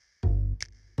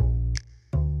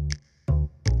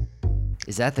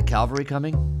Is that the cavalry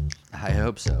coming? I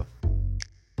hope so.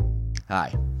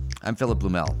 Hi, I'm Philip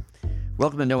Blumel.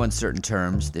 Welcome to No Uncertain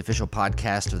Terms, the official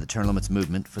podcast of the Term Limits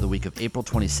Movement for the week of April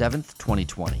 27th,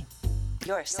 2020.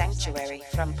 Your sanctuary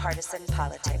from partisan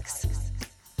politics.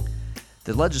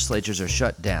 The legislatures are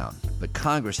shut down, but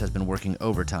Congress has been working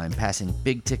overtime, passing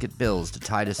big-ticket bills to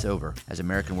tide us over, as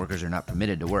American workers are not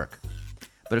permitted to work.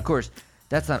 But of course,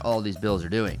 that's not all these bills are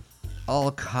doing.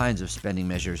 All kinds of spending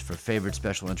measures for favored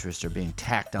special interests are being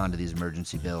tacked onto these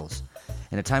emergency bills.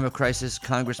 In a time of crisis,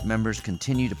 Congress members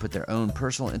continue to put their own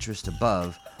personal interests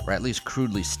above, or at least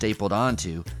crudely stapled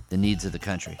onto, the needs of the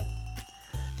country.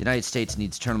 The United States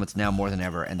needs term limits now more than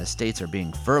ever, and the states are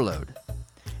being furloughed.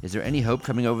 Is there any hope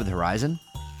coming over the horizon?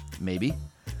 Maybe.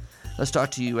 Let's talk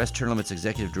to U.S. Term Limits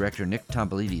Executive Director Nick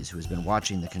Tomboulides, who has been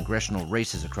watching the congressional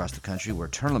races across the country where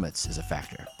term limits is a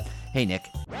factor. Hey, Nick.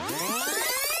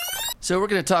 So we're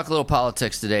going to talk a little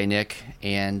politics today, Nick,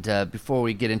 and before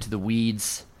we get into the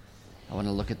weeds, I want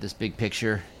to look at this big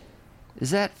picture. Is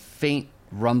that faint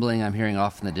rumbling I'm hearing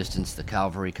off in the distance the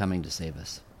cavalry coming to save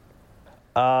us?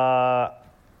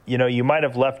 You might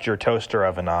have left your toaster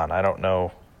oven on. I don't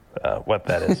know what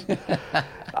that is.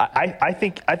 I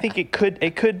think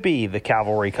it could be the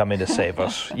cavalry coming to save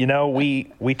us. You know,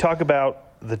 we talk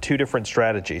about the two different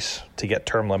strategies to get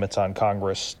term limits on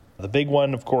Congress. The big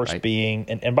one, of course, right, being,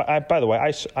 and by the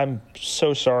way, I'm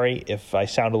so sorry if I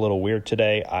sound a little weird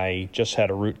today. I just had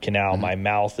a root canal. My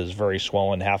mouth is very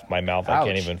swollen, half my mouth. Ouch. I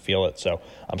can't even feel it, so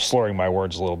I'm slurring my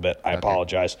words a little bit. I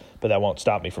apologize, but that won't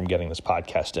stop me from getting this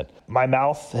podcast in. My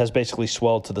mouth has basically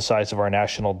swelled to the size of our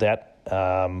national debt,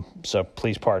 so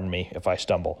please pardon me if I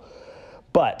stumble.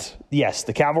 But yes,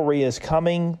 the cavalry is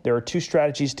coming. There are two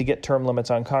strategies to get term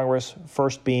limits on Congress.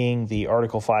 First being the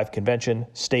Article 5 convention,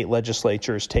 state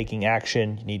legislatures taking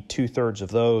action. You need 2/3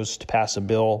 of those to pass a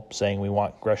bill saying we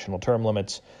want congressional term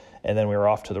limits, and then we were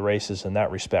off to the races in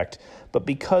that respect. But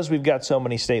because we've got so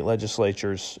many state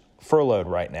legislatures furloughed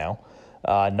right now,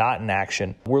 not in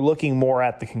action, we're looking more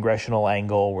at the congressional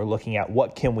angle. We're looking at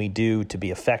what can we do to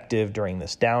be effective during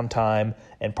this downtime.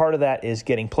 And part of that is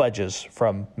getting pledges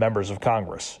from members of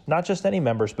Congress, not just any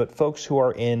members, but folks who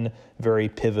are in very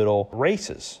pivotal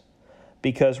races.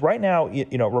 Because right now,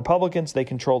 Republicans, they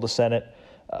control the Senate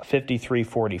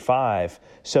 53-45.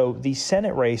 So these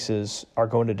Senate races are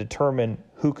going to determine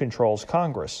who controls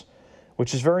Congress,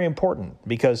 which is very important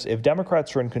because if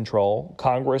Democrats are in control,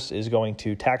 Congress is going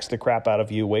to tax the crap out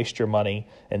of you, waste your money,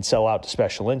 and sell out to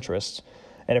special interests.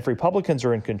 And if Republicans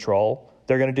are in control,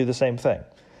 they're going to do the same thing.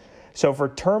 So for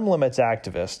term limits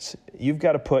activists, you've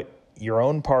got to put your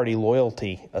own party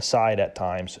loyalty aside at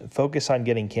times, focus on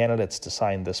getting candidates to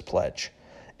sign this pledge.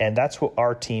 And that's what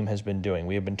our team has been doing.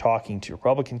 We have been talking to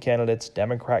Republican candidates,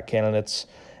 Democrat candidates,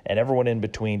 and everyone in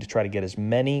between to try to get as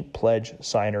many pledge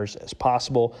signers as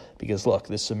possible. Because, look,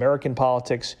 this is American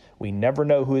politics. We never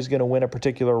know who is going to win a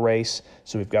particular race.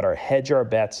 So we've got to hedge our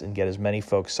bets and get as many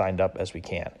folks signed up as we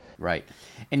can. Right.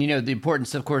 And, the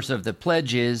importance, of course, of the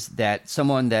pledge is that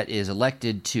someone that is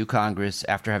elected to Congress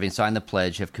after having signed the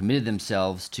pledge have committed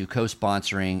themselves to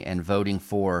co-sponsoring and voting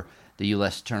for the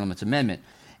U.S. Term Limits Amendment.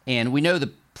 And we know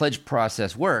the pledge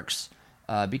process works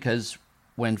because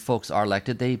when folks are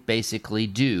elected, they basically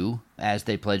do as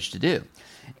they pledge to do.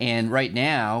 And right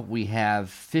now, we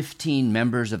have 15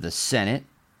 members of the Senate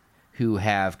who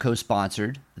have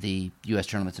co-sponsored the U.S.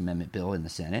 Term Limits Amendment bill in the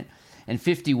Senate, and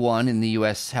 51 in the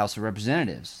U.S. House of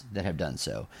Representatives that have done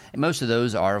so. And most of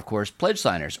those are, of course, pledge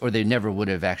signers, or they never would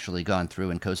have actually gone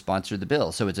through and co-sponsored the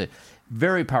bill. So it's a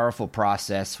very powerful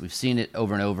process. We've seen it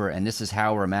over and over, and this is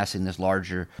how we're amassing this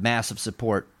larger mass of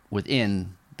support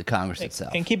within the Congress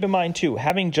itself. And keep in mind, too,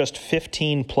 having just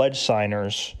 15 pledge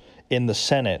signers in the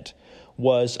Senate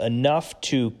was enough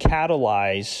to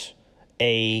catalyze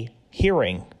a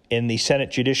hearing in the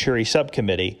Senate Judiciary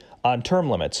Subcommittee on term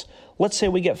limits. Let's say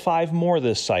we get 5 more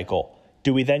this cycle.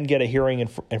 Do we then get a hearing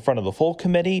in front of the full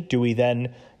committee? Do we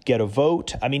then get a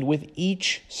vote? I mean, with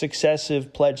each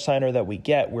successive pledge signer that we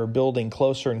get, we're building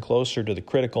closer and closer to the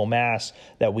critical mass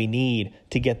that we need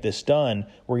to get this done.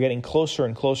 We're getting closer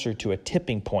and closer to a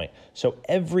tipping point. So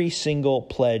every single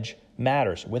pledge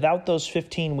matters. Without those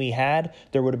 15 we had,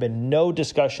 there would have been no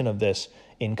discussion of this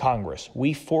in Congress.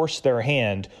 We forced their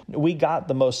hand. We got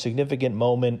the most significant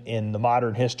moment in the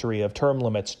modern history of term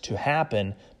limits to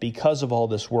happen because of all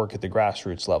this work at the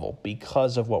grassroots level,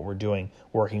 because of what we're doing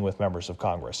working with members of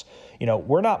Congress.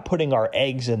 We're not putting our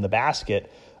eggs in the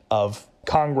basket of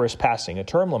Congress passing a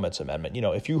term limits amendment.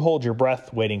 If you hold your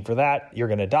breath waiting for that, you're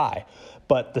going to die.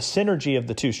 But the synergy of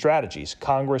the two strategies,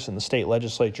 Congress and the state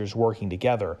legislatures working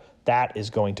together, that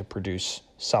is going to produce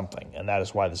something. And that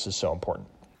is why this is so important.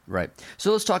 Right.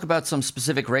 So let's talk about some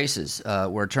specific races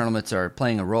where term limits are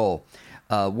playing a role.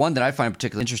 One that I find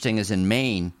particularly interesting is in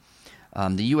Maine,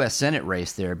 the U.S. Senate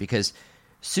race there, because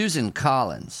Susan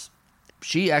Collins,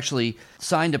 she actually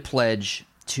signed a pledge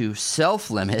to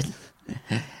self-limit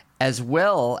as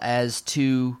well as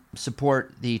to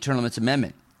support the term limits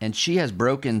amendment. And she has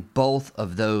broken both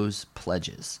of those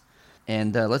pledges.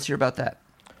 And let's hear about that.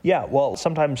 Yeah, well,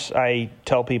 sometimes I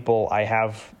tell people I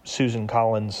have Susan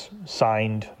Collins'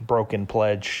 signed broken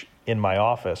pledge in my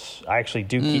office. I actually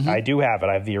do I do have it.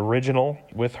 I have the original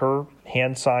with her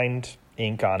hand-signed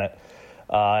ink on it.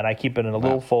 And I keep it in a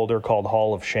little folder called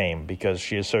Hall of Shame because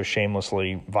she has so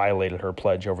shamelessly violated her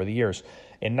pledge over the years.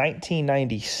 In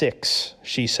 1996,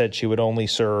 she said she would only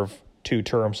serve 2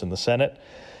 terms in the Senate.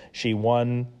 She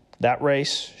won that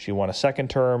race. She won a 2nd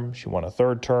term. She won a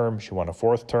 3rd term. She won a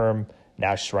 4th term.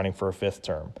 Now she's running for a 5th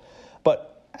term.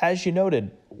 But as you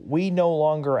noted, we no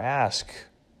longer ask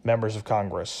members of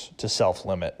Congress to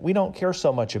self-limit. We don't care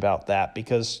so much about that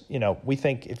because, we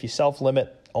think if you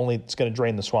self-limit, only it's going to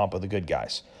drain the swamp of the good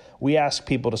guys. We ask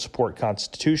people to support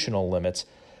constitutional limits,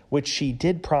 which she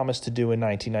did promise to do in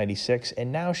 1996,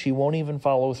 and now she won't even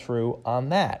follow through on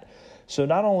that. So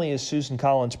not only is Susan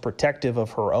Collins protective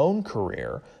of her own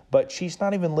career, but she's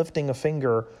not even lifting a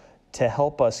finger to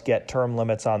help us get term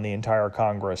limits on the entire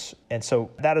Congress. And so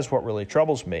that is what really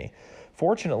troubles me.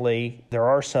 Fortunately, there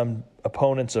are some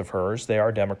opponents of hers. They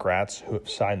are Democrats who have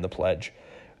signed the pledge.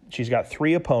 She's got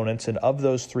 3 opponents, and of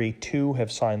those 3, 2 have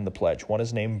signed the pledge. One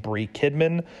is named Bree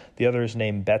Kidman. The other is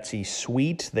named Betsy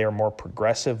Sweet. They are more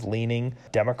progressive-leaning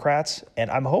Democrats.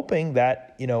 And I'm hoping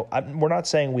that, we're not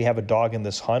saying we have a dog in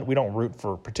this hunt. We don't root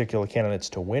for particular candidates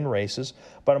to win races.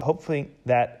 But I'm hoping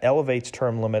that elevates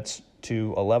term limits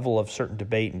to a level of certain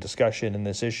debate and discussion in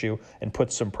this issue and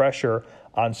puts some pressure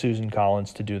on Susan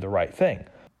Collins to do the right thing.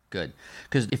 Good.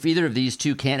 Because if either of these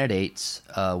 2 candidates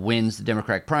wins the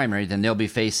Democratic primary, then they'll be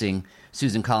facing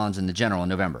Susan Collins in the general in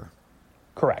November.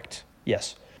 Correct.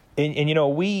 Yes. And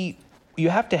you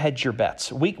have to hedge your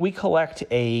bets. We collect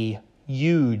a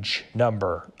huge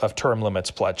number of term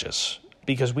limits pledges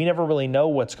because we never really know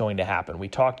what's going to happen.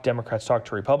 Democrats talk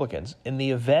to Republicans. In the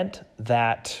event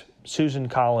that Susan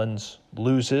Collins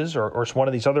loses, or one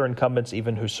of these other incumbents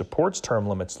even who supports term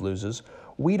limits loses,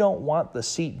 we don't want the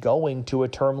seat going to a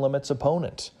term limits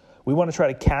opponent. We want to try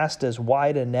to cast as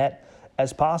wide a net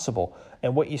as possible.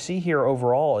 And what you see here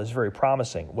overall is very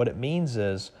promising. What it means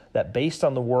is that based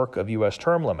on the work of U.S.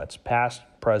 term limits, past,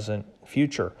 present,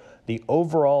 future, the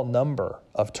overall number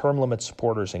of term limit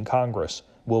supporters in Congress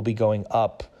will be going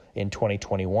up in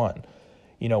 2021.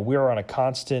 We're on a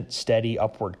constant, steady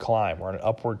upward climb. We're on an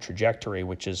upward trajectory,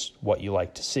 which is what you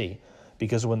like to see.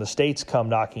 Because when the states come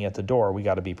knocking at the door, we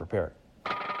got to be prepared.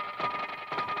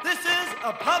 This is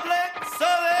a public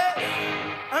service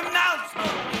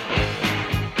announcement.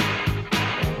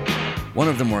 One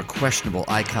of the more questionable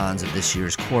icons of this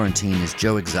year's quarantine is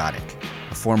Joe Exotic,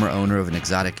 a former owner of an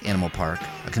exotic animal park,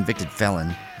 a convicted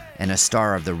felon, and a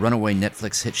star of the runaway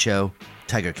Netflix hit show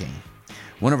Tiger King.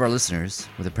 One of our listeners,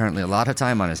 with apparently a lot of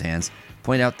time on his hands,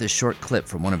 point out this short clip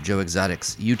from one of Joe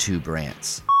Exotic's YouTube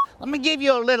rants. Let me give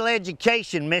you a little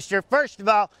education, mister. First of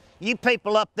all, you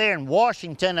people up there in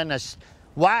Washington and the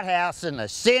White House and the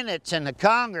Senate and the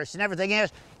Congress and everything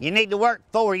else, you need to work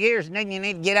 4 years and then you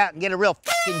need to get out and get a real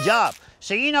fucking job.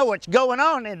 So you know what's going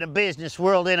on in the business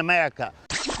world in America.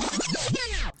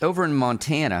 Over in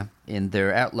Montana, in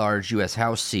their at-large U.S.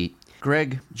 House seat,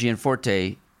 Greg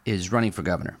Gianforte is running for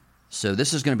governor. So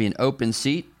this is going to be an open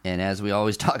seat, and as we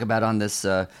always talk about on this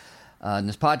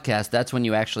podcast, that's when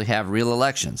you actually have real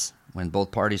elections, when both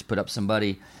parties put up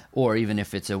somebody, or even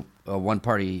if it's a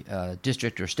one-party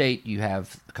district or state, you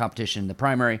have competition in the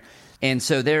primary. And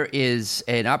so there is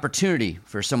an opportunity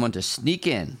for someone to sneak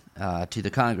in to the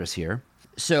Congress here.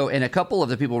 So, and a couple of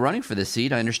the people running for this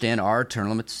seat, I understand, are term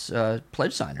limits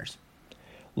pledge signers.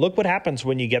 Look what happens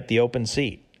when you get the open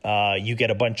seat. You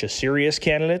get a bunch of serious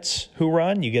candidates who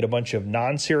run. You get a bunch of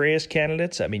non-serious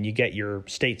candidates. I mean, you get your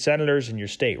state senators and your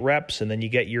state reps, and then you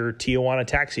get your Tijuana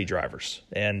taxi drivers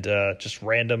and just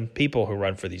random people who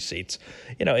run for these seats.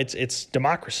 It's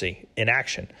democracy in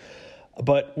action.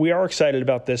 But we are excited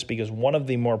about this because one of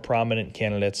the more prominent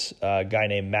candidates, a guy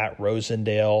named Matt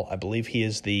Rosendale, I believe he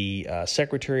is the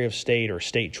Secretary of State or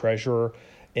State Treasurer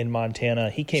in Montana.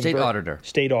 He came State auditor.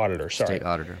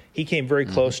 He came very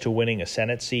close to winning a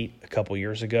Senate seat a couple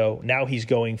years ago. Now he's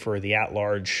going for the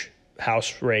at-large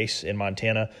House race in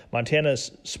Montana.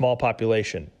 Montana's small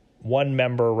population. 1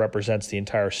 member represents the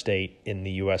entire state in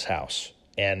the U.S. House.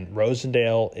 And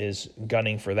Rosendale is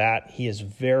gunning for that. He is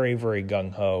very, very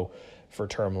gung-ho, for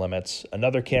term limits.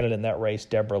 Another candidate in that race,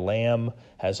 Deborah Lamb,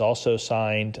 has also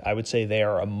signed. I would say they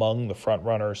are among the front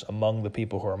runners, among the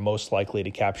people who are most likely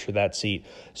to capture that seat.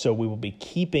 So we will be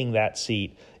keeping that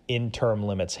seat in term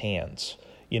limits hands.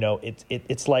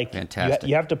 It's like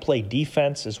you have to play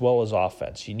defense as well as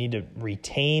offense. You need to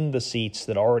retain the seats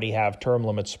that already have term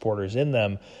limit supporters in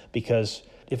them, because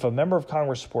if a member of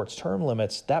Congress supports term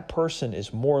limits, that person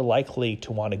is more likely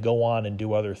to want to go on and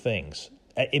do other things.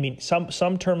 I mean,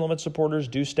 some term limit supporters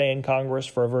do stay in Congress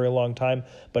for a very long time,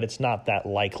 but it's not that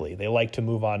likely. They like to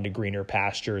move on to greener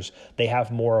pastures. They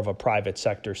have more of a private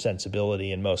sector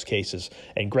sensibility in most cases.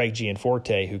 And Greg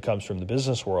Gianforte, who comes from the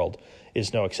business world,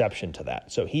 is no exception to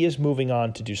that. So he is moving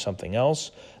on to do something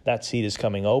else. That seat is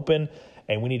coming open,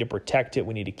 and we need to protect it.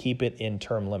 We need to keep it in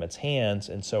term limits hands.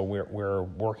 And so we're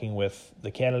working with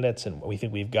the candidates, and we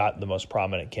think we've got the most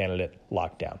prominent candidate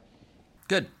locked down.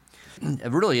 Good. A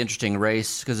really interesting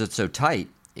race, because it's so tight,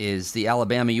 is the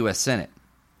Alabama U.S. Senate.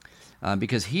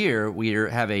 Because here we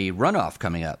have a runoff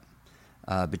coming up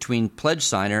between pledge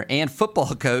signer and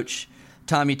football coach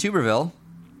Tommy Tuberville,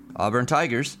 Auburn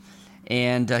Tigers.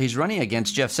 And he's running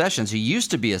against Jeff Sessions, who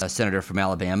used to be a senator from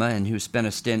Alabama and who spent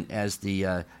a stint as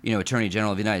the Attorney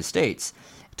General of the United States.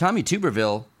 Tommy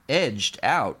Tuberville edged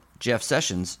out Jeff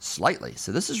Sessions slightly.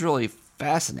 So this is really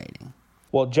fascinating.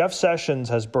 Well, Jeff Sessions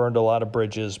has burned a lot of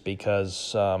bridges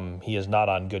because he is not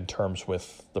on good terms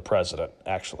with the president,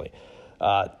 actually.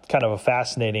 Kind of a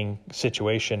fascinating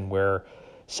situation where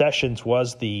Sessions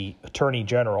was the Attorney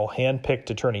General, handpicked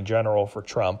Attorney General for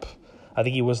Trump. I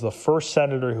think he was the first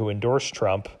senator who endorsed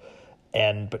Trump,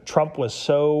 but Trump was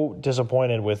so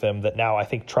disappointed with him that now I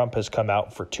think Trump has come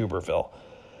out for Tuberville.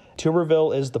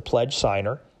 Tuberville is the pledge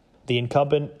signer. The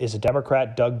incumbent is a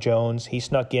Democrat, Doug Jones. He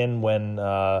snuck in when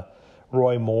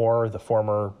Roy Moore, the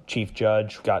former chief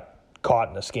judge, got caught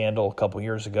in a scandal a couple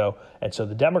years ago. And so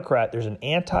the Democrat, there's an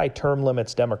anti-term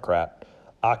limits Democrat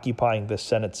occupying this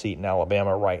Senate seat in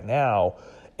Alabama right now.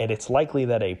 And it's likely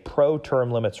that a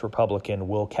pro-term limits Republican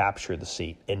will capture the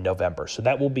seat in November. So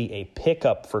that will be a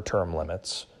pickup for term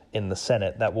limits in the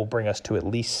Senate. That will bring us to at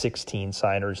least 16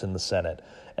 signers in the Senate.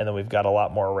 And then we've got a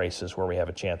lot more races where we have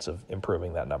a chance of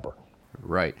improving that number.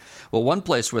 Right. Well, one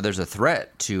place where there's a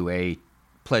threat to a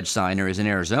pledge signer is in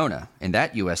Arizona, in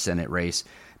that U.S. Senate race,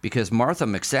 because Martha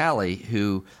McSally,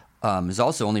 who has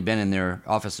also only been in their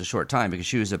office a short time because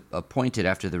she was appointed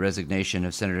after the resignation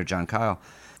of Senator Jon Kyl,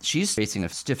 she's facing a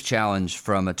stiff challenge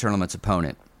from a term limits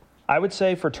opponent. I would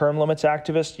say for term limits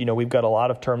activists, we've got a lot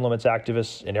of term limits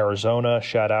activists in Arizona.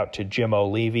 Shout out to Jim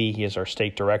O'Leary. He is our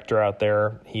state director out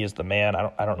there. He is the man.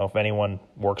 I don't know if anyone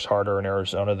works harder in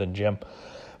Arizona than Jim.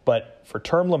 But for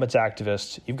term limits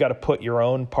activists, you've got to put your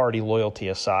own party loyalty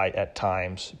aside at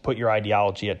times, put your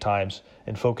ideology at times,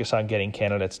 and focus on getting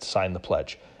candidates to sign the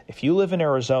pledge. If you live in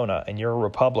Arizona and you're a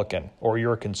Republican or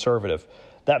you're a conservative,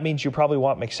 that means you probably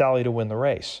want McSally to win the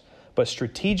race. But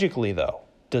strategically, though,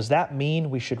 does that mean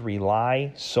we should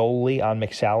rely solely on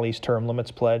McSally's term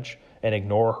limits pledge and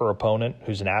ignore her opponent,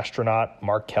 who's an astronaut,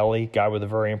 Mark Kelly, guy with a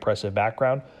very impressive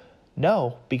background?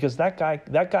 No, because that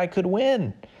guy could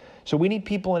win. So we need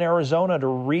people in Arizona to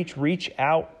reach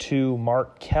out to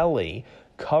Mark Kelly,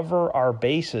 cover our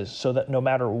bases so that no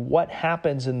matter what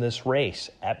happens in this race,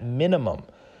 at minimum,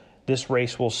 this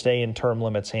race will stay in term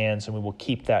limits hands and we will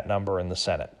keep that number in the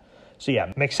Senate. So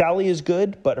yeah, McSally is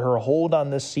good, but her hold on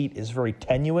this seat is very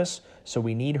tenuous, so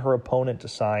we need her opponent to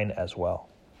sign as well.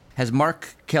 Has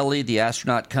Mark Kelly, the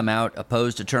astronaut, come out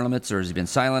opposed to term limits, or has he been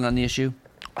silent on the issue?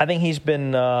 I think he's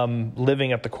been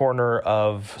living at the corner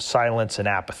of silence and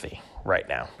apathy right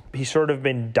now. He's sort of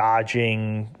been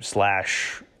dodging /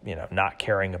 not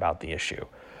caring about the issue.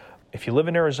 If you live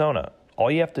in Arizona, all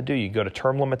you have to do, you go to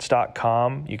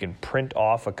termlimits.com, you can print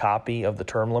off a copy of the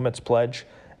term limits pledge,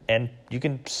 and you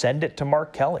can send it to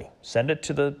Mark Kelly. Send it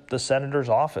to the senator's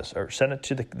office, or send it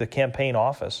to the campaign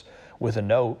office with a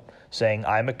note saying,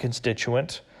 I'm a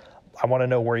constituent. I want to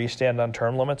know where you stand on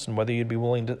term limits and whether you'd be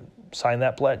willing to sign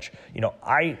that pledge.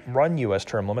 I run U.S.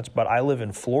 term limits, but I live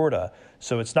in Florida,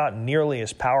 so it's not nearly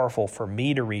as powerful for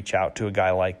me to reach out to a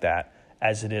guy like that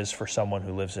as it is for someone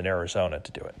who lives in Arizona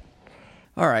to do it.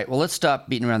 All right, well, let's stop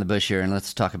beating around the bush here and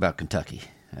let's talk about Kentucky.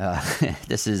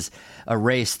 This is a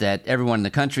race that everyone in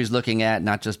the country is looking at,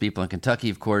 not just people in Kentucky,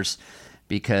 of course,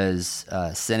 because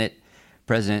Senate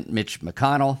President Mitch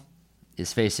McConnell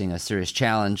is facing a serious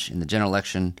challenge in the general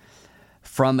election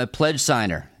from a pledge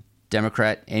signer,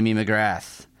 Democrat Amy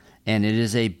McGrath, and it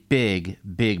is a big,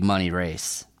 big money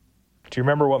race. Do you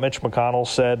remember what Mitch McConnell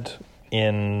said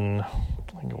in,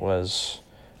 I think it was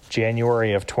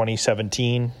January of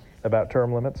 2017 about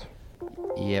term limits?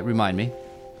 Yeah, remind me.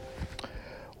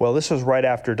 Well, this was right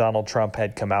after Donald Trump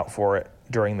had come out for it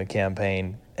during the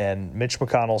campaign. And Mitch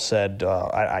McConnell said,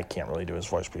 I can't really do his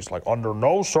voice, but he's like, under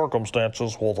no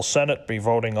circumstances will the Senate be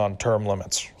voting on term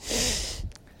limits.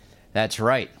 That's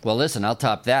right. Well, listen, I'll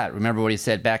top that. Remember what he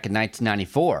said back in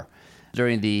 1994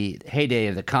 during the heyday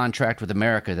of the contract with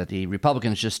America, that the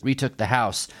Republicans just retook the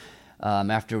House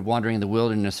after wandering in the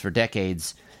wilderness for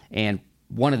decades. And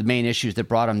one of the main issues that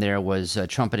brought him there was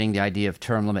trumpeting the idea of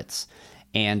term limits.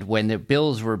 And when the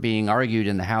bills were being argued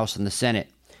in the House and the Senate,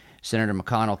 Senator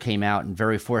McConnell came out and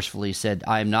very forcefully said,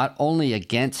 I am not only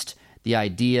against the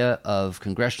idea of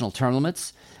congressional term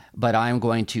limits, but I am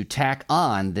going to tack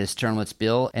on this term limits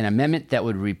bill an amendment that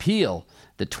would repeal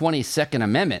the 22nd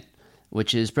Amendment,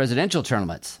 which is presidential term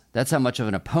limits. That's how much of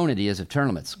an opponent he is of term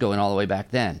limits, going all the way back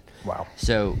then. Wow.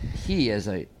 So he is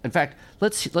in fact,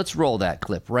 let's roll that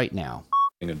clip right now.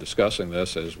 And discussing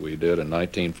this as we did in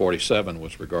 1947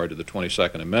 with regard to the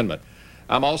 22nd Amendment.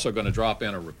 I'm also going to drop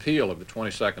in a repeal of the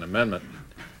 22nd Amendment.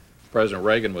 President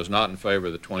Reagan was not in favor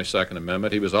of the 22nd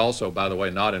Amendment. He was also, by the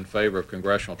way, not in favor of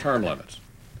congressional term limits.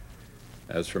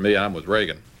 As for me, I'm with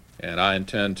Reagan, and I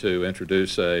intend to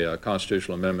introduce a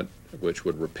constitutional amendment which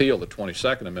would repeal the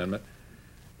 22nd Amendment,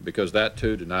 because that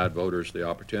too denied voters the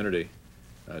opportunity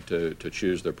to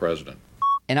choose their president.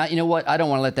 And you know what? I don't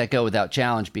want to let that go without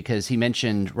challenge, because he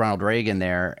mentioned Ronald Reagan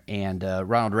there, and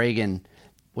Ronald Reagan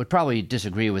would probably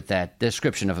disagree with that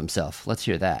description of himself. Let's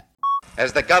hear that.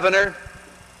 As the governor,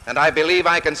 and I believe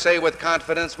I can say with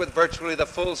confidence, with virtually the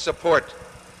full support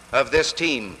of this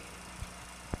team,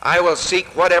 I will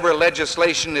seek whatever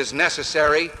legislation is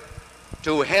necessary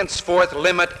to henceforth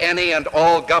limit any and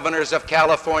all governors of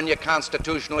California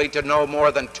constitutionally to no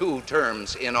more than 2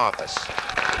 terms in office.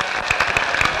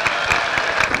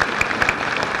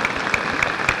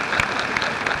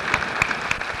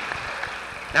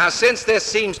 Now, since this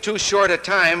seems too short a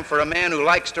time for a man who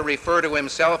likes to refer to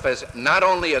himself as not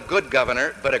only a good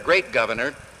governor, but a great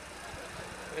governor,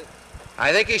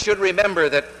 I think he should remember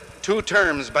that 2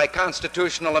 terms by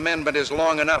constitutional amendment is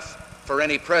long enough for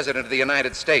any president of the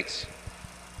United States.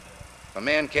 If a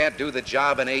man can't do the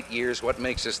job in 8 years, what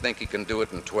makes us think he can do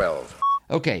it in 12?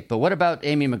 Okay, but what about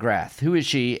Amy McGrath? Who is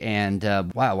she, and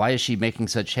why is she making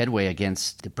such headway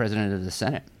against the president of the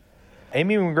Senate?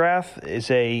 Amy McGrath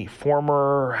is a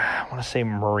former, I want to say,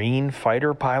 Marine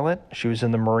fighter pilot. She was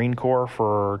in the Marine Corps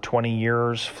for 20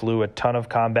 years, flew a ton of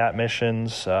combat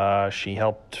missions. She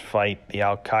helped fight the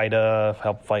Al-Qaeda,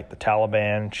 helped fight the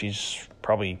Taliban. She's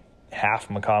probably half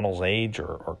McConnell's age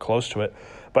or close to it.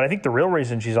 But I think the real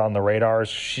reason she's on the radar is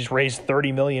she's raised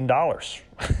 $30 million.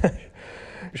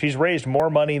 She's raised more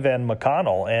money than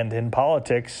McConnell. And in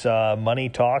politics, money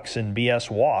talks and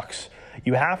BS walks.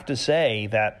 You have to say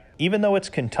that even though it's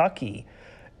Kentucky,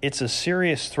 it's a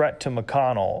serious threat to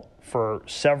McConnell for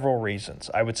several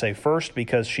reasons. I would say first,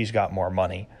 because she's got more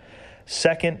money.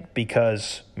 Second,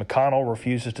 because McConnell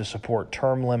refuses to support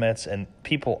term limits, and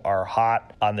people are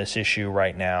hot on this issue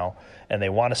right now, and they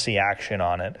want to see action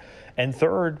on it. And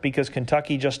third, because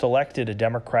Kentucky just elected a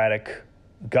Democratic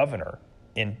governor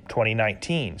in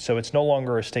 2019. So it's no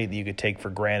longer a state that you could take for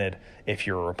granted if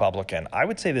you're a Republican. I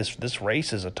would say this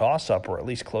race is a toss-up, or at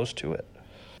least close to it.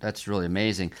 That's really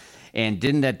amazing. And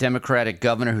didn't that Democratic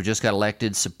governor who just got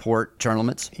elected support term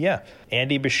limits? Yeah.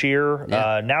 Andy Beshear.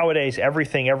 Yeah. Nowadays,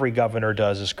 everything every governor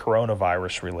does is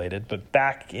coronavirus related. But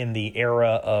back in the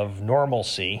era of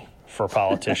normalcy for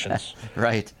politicians,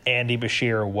 right, Andy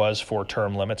Beshear was for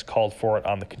term limits, called for it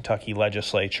on the Kentucky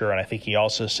legislature. And I think he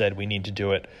also said we need to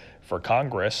do it for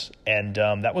Congress. And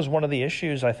that was one of the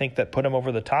issues, I think, that put him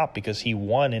over the top, because he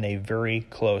won in a very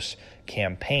close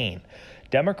campaign.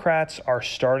 Democrats are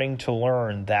starting to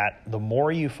learn that the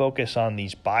more you focus on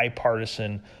these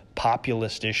bipartisan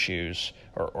populist issues,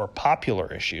 or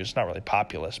popular issues, not really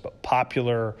populist, but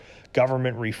popular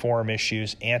government reform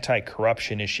issues,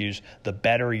 anti-corruption issues, the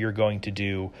better you're going to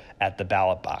do at the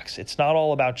ballot box. It's not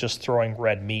all about just throwing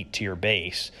red meat to your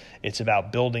base. It's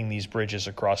about building these bridges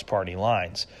across party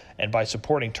lines. And by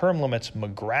supporting term limits,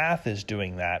 McGrath is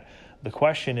doing that. The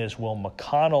question is, will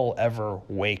McConnell ever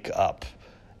wake up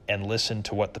and listen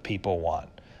to what the people want?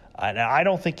 And I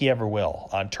don't think he ever will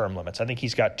on term limits. I think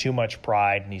he's got too much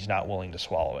pride and he's not willing to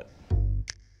swallow it.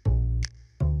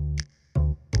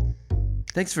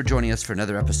 Thanks for joining us for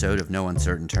another episode of No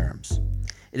Uncertain Terms.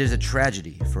 It is a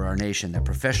tragedy for our nation that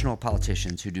professional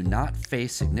politicians who do not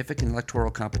face significant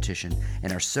electoral competition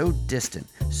and are so distant,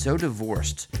 so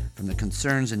divorced from the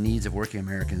concerns and needs of working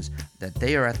Americans, that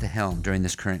they are at the helm during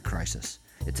this current crisis.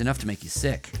 It's enough to make you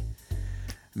sick.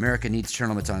 America needs term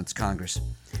limits on its Congress.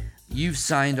 You've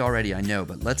signed already, I know,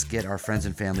 but let's get our friends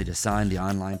and family to sign the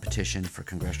online petition for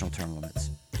congressional term limits.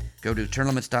 Go to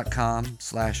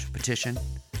termlimits.com/petition,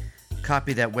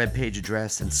 copy that webpage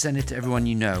address, and send it to everyone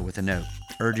you know with a note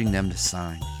urging them to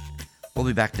sign. We'll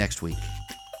be back next week.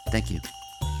 Thank you.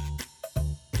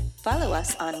 Follow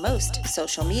us on most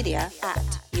social media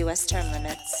at US Term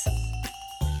Limits.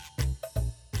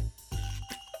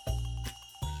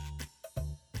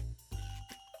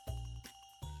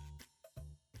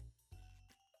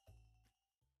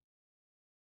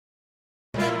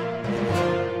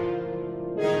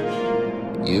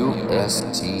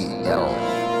 USTL.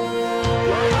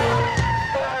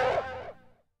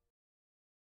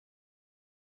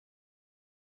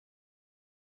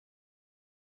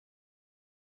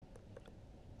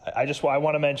 I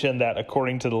want to mention that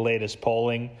according to the latest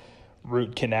polling,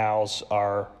 root canals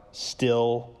are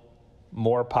still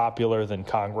more popular than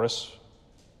Congress.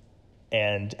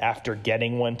 And after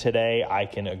getting one today, I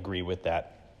can agree with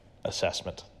that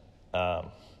assessment. The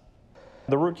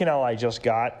root canal I just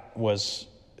got was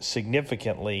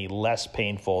significantly less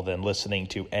painful than listening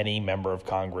to any member of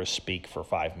Congress speak for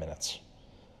 5 minutes.